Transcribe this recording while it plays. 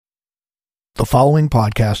The following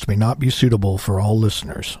podcast may not be suitable for all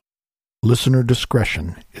listeners. Listener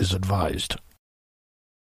discretion is advised.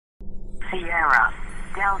 Sierra,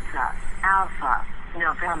 Delta, Alpha,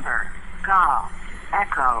 November, Golf,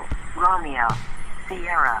 Echo, Romeo,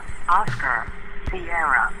 Sierra, Oscar,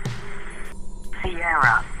 Sierra.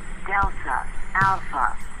 Sierra, Delta,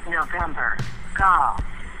 Alpha, November, Golf,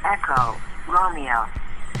 Echo, Romeo,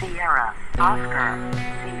 Sierra, Oscar,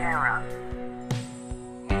 Sierra.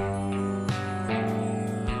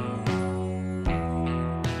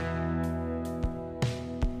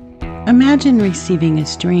 Imagine receiving a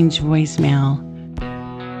strange voicemail,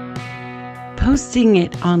 posting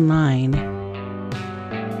it online,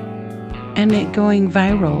 and it going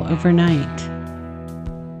viral overnight.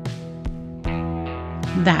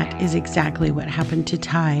 That is exactly what happened to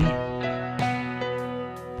Ty.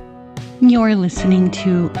 You're listening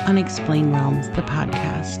to Unexplained Realms, the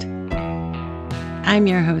podcast. I'm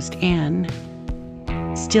your host, Anne,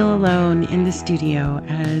 still alone in the studio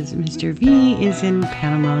as Mr. V is in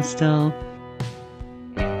Panama still.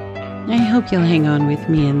 I hope you'll hang on with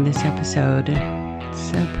me in this episode.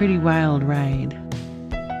 It's a pretty wild ride.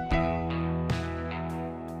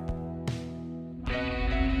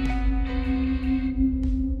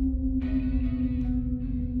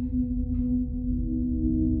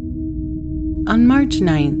 On March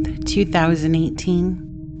 9th,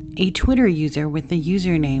 2018, a Twitter user with the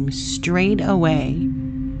username Strayed Away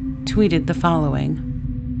tweeted the following.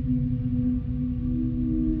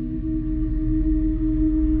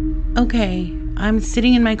 Okay, I'm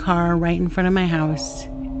sitting in my car right in front of my house,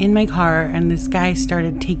 and this guy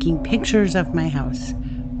started taking pictures of my house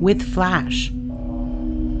with flash.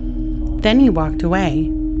 Then he walked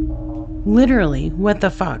away. Literally, what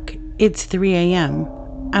the fuck? It's 3 a.m.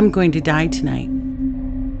 I'm going to die tonight.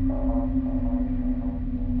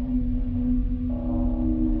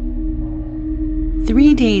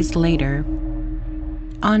 Three days later,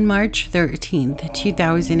 on March 13th,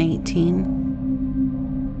 2018,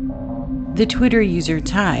 the Twitter user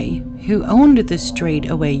Ty, who owned the Strayed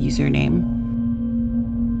Away username,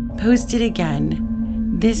 posted again.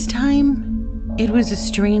 This time, it was a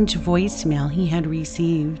strange voicemail he had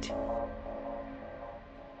received.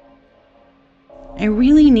 I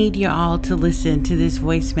really need you all to listen to this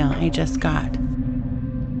voicemail I just got.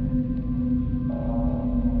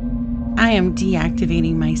 I am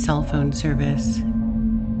deactivating my cell phone service.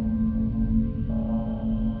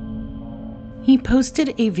 He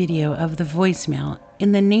posted a video of the voicemail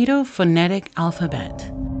in the NATO phonetic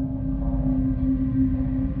alphabet.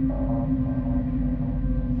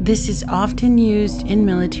 This is often used in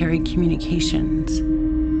military communications.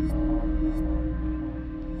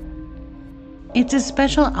 It's a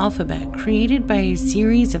special alphabet created by a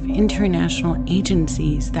series of international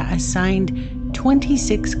agencies that assigned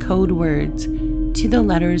 26 code words to the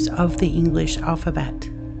letters of the English alphabet.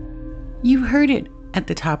 You heard it at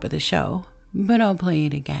the top of the show, but I'll play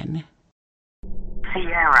it again.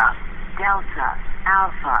 Sierra, Delta,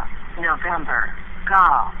 Alpha, November,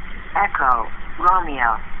 Golf, Echo,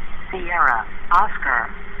 Romeo, Sierra, Oscar,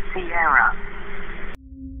 Sierra.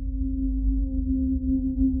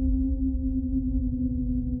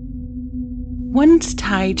 Once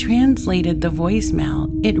Ty translated the voicemail,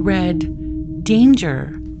 it read,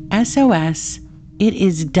 "Danger, SOS, it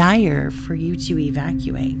is dire for you to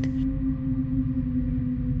evacuate.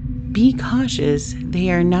 Be cautious,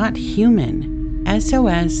 they are not human.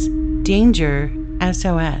 SOS, danger,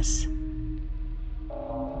 SOS."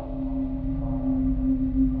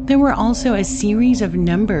 There were also a series of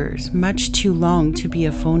numbers, much too long to be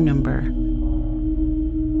a phone number.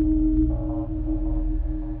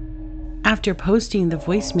 After posting the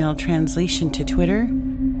voicemail translation to Twitter,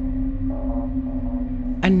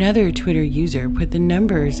 another Twitter user put the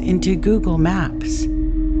numbers into Google Maps,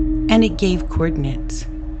 and it gave coordinates.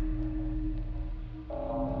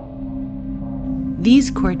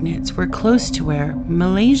 These coordinates were close to where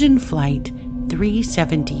Malaysian Flight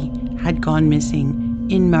 370 had gone missing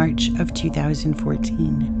in March of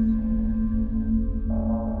 2014.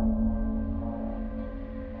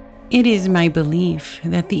 It is my belief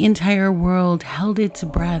that the entire world held its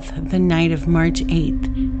breath the night of March 8th,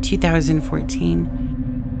 2014,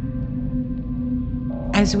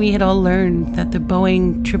 as we had all learned that the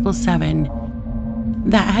Boeing 777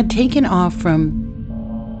 that had taken off from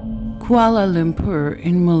Kuala Lumpur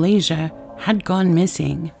in Malaysia had gone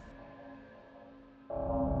missing.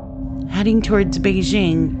 Heading towards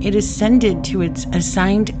Beijing, it ascended to its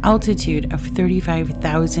assigned altitude of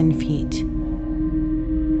 35,000 feet.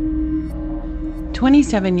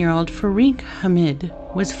 27-year-old Farik Hamid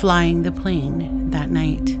was flying the plane that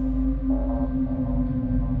night.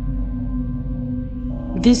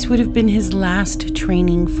 This would have been his last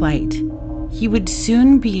training flight. He would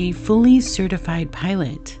soon be a fully certified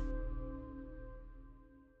pilot.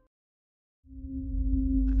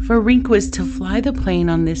 Farik was to fly the plane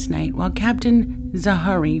on this night while Captain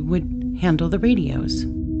Zahari would handle the radios.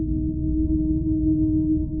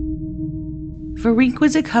 Farik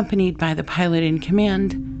was accompanied by the pilot in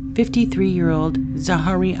command, 53-year-old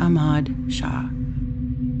Zahari Ahmad Shah,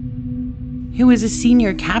 who was a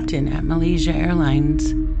senior captain at Malaysia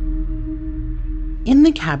Airlines. In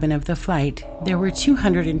the cabin of the flight, there were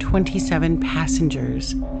 227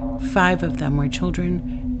 passengers. 5 of them were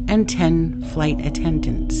children and 10 flight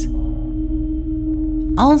attendants.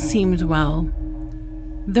 All seemed well,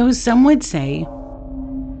 though some would say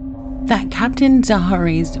that Captain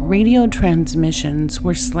Zahari's radio transmissions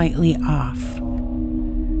were slightly off.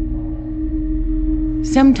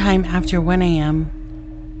 Sometime after 1 a.m.,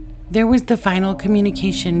 there was the final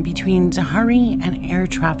communication between Zahari and air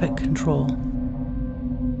traffic control.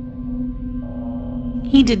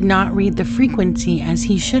 He did not read the frequency as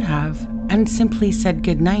he should have and simply said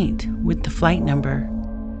goodnight with the flight number.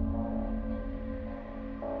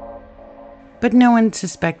 But no one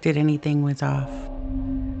suspected anything was off.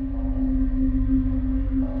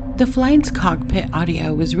 The flight's cockpit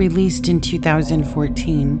audio was released in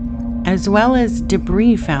 2014, as well as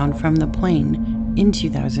debris found from the plane in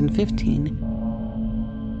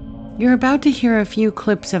 2015. You're about to hear a few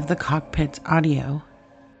clips of the cockpit's audio.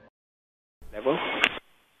 Level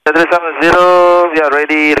 370, we are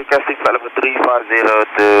ready, requesting flight level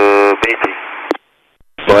 350 to Beijing.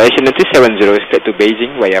 Operation 370 is cleared to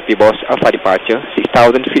Beijing via P-Boss Alpha departure,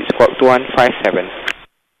 6,000 feet, squawk 2157.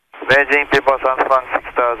 Beijing, P-Boss Alpha,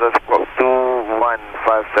 6,000, squawk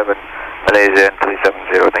 2157, Malaysian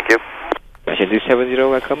 370, thank you. Malaysian 370,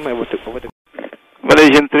 welcome, over to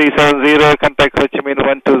Malaysian 370, contact Ho Chi Minh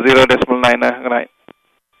 120.9, good night.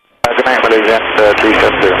 Good night, Malaysian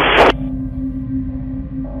 370.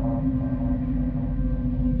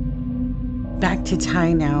 Back to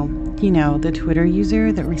Ty now. You know, the Twitter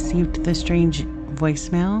user that received the strange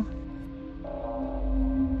voicemail.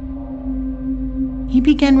 He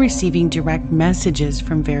began receiving direct messages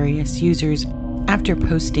from various users after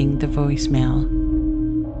posting the voicemail.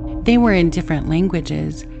 They were in different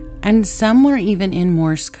languages, and some were even in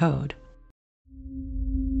Morse code.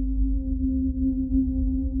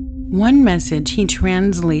 One message he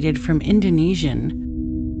translated from Indonesian.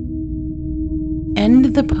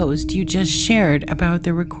 End the post you just shared about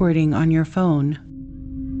the recording on your phone.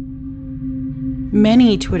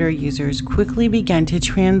 Many Twitter users quickly began to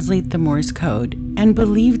translate the Morse code and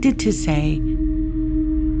believed it to say,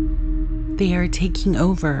 "They are taking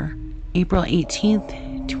over, April 18th,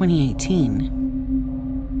 2018.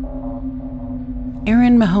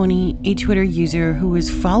 Aaron Mahoney, a Twitter user who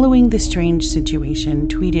was following the strange situation,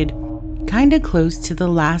 tweeted, "Kinda close to the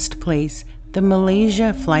last place the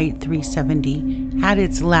Malaysia Flight 370 had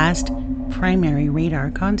its last primary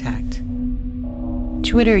radar contact."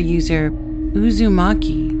 Twitter user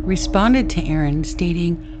Uzumaki responded to Aaron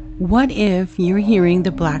stating, "What if you're hearing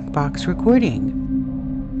the black box recording?"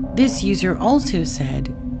 This user also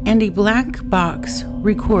said, "And a black box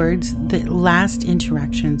records the last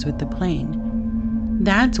interactions with the plane.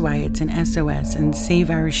 That's why it's an SOS and save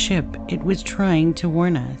our ship. It was trying to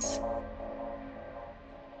warn us."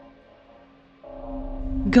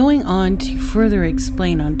 Going on to further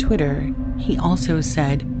explain on Twitter, he also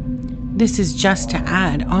said, "This is just to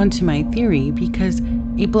add onto my theory because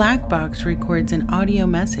a black box records an audio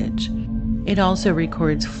message. It also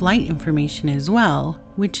records flight information as well,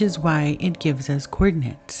 which is why it gives us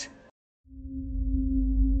coordinates."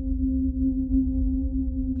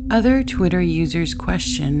 Other Twitter users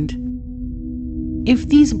questioned, if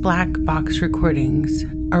these black box recordings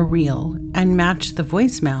are real and match the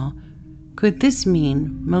voicemail, could this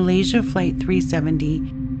mean Malaysia Flight 370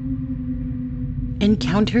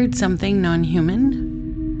 encountered something non-human?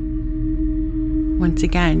 Once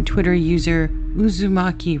again, Twitter user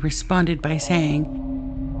Uzumaki responded by saying,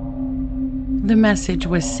 "The message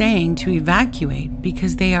was saying to evacuate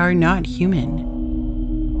because they are not human.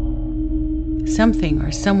 Something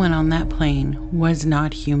or someone on that plane was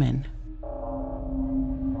not human."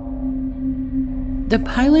 The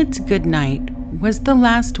pilot's good night was the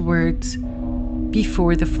last words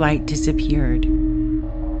before the flight disappeared.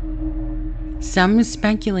 Some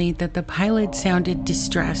speculate that the pilot sounded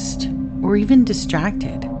distressed or even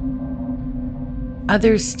distracted.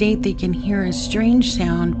 Others state they can hear a strange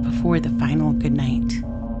sound before the final goodnight.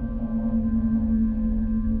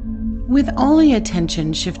 With all the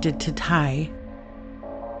attention shifted to Ty,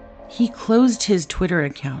 he closed his Twitter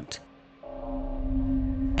account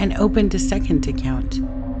and opened a second account.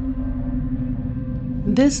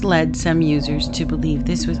 This led some users to believe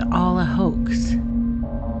this was all a hoax.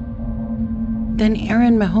 Then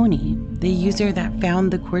Aaron Mahoney, the user that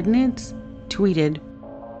found the coordinates, tweeted,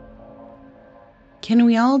 "Can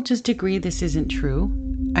we all just agree this isn't true?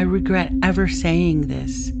 I regret ever saying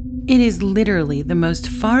this. It is literally the most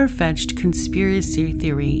far-fetched conspiracy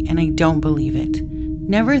theory, and I don't believe it.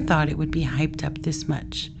 Never thought it would be hyped up this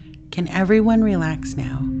much. Can everyone relax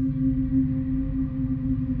now?"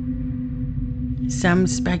 Some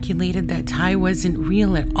speculated that Ty wasn't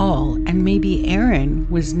real at all, and maybe Aaron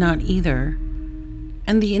was not either.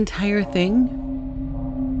 And the entire thing?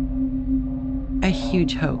 A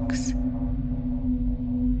huge hoax.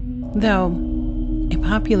 Though, a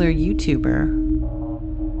popular YouTuber,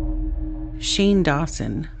 Shane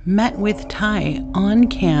Dawson, met with Ty on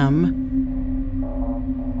cam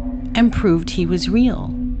and proved he was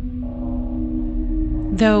real.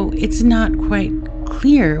 Though it's not quite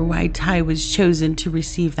clear why Ty was chosen to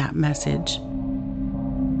receive that message.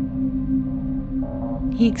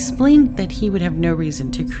 He explained that he would have no reason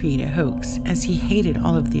to create a hoax, as he hated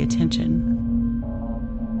all of the attention.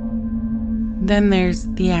 Then there's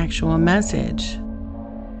the actual message.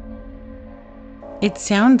 It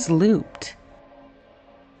sounds looped.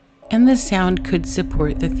 And the sound could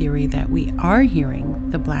support the theory that we are hearing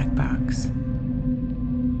the black box.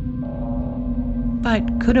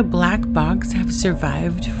 But could a black box have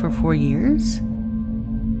survived for 4 years?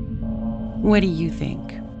 What do you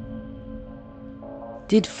think?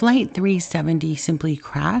 Did Flight 370 simply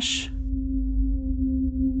crash?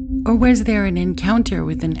 Or was there an encounter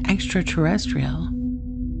with an extraterrestrial?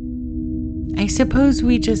 I suppose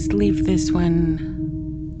we just leave this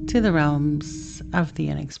one to the realms of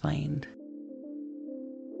the unexplained.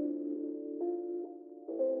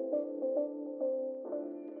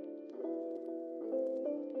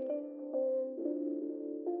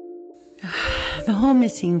 The whole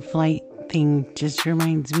missing flight thing just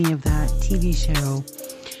reminds me of that TV show,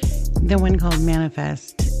 the one called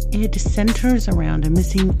Manifest. It centers around a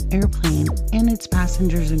missing airplane and its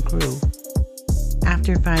passengers and crew.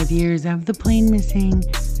 After 5 years of the plane missing,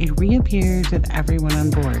 it reappears with everyone on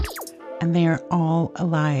board, and they are all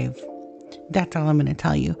alive. That's all I'm going to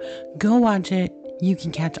tell you. Go watch it. You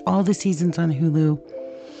can catch all the seasons on Hulu.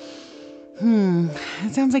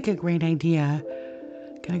 That sounds like a great idea.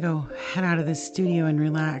 Gonna go head out of this studio and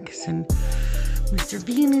relax, and Mr.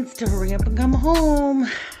 V needs to hurry up and come home.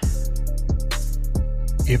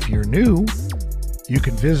 If you're new, you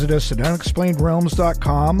can visit us at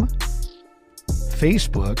unexplainedrealms.com,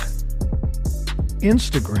 Facebook,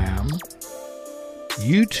 Instagram,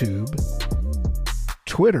 YouTube,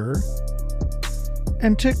 Twitter,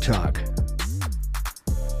 and TikTok.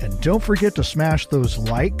 And don't forget to smash those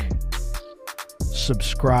like,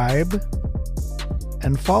 subscribe,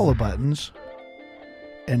 and follow buttons.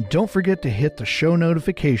 And don't forget to hit the show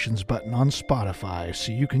notifications button on Spotify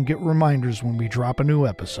so you can get reminders when we drop a new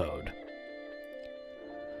episode.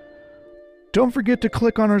 Don't forget to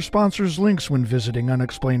click on our sponsors' links when visiting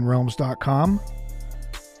unexplainedrealms.com.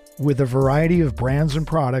 With a variety of brands and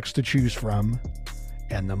products to choose from,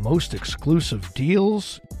 and the most exclusive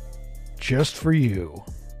deals just for you.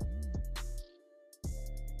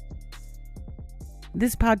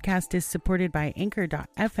 This podcast is supported by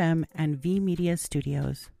Anchor.fm and V Media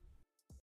Studios.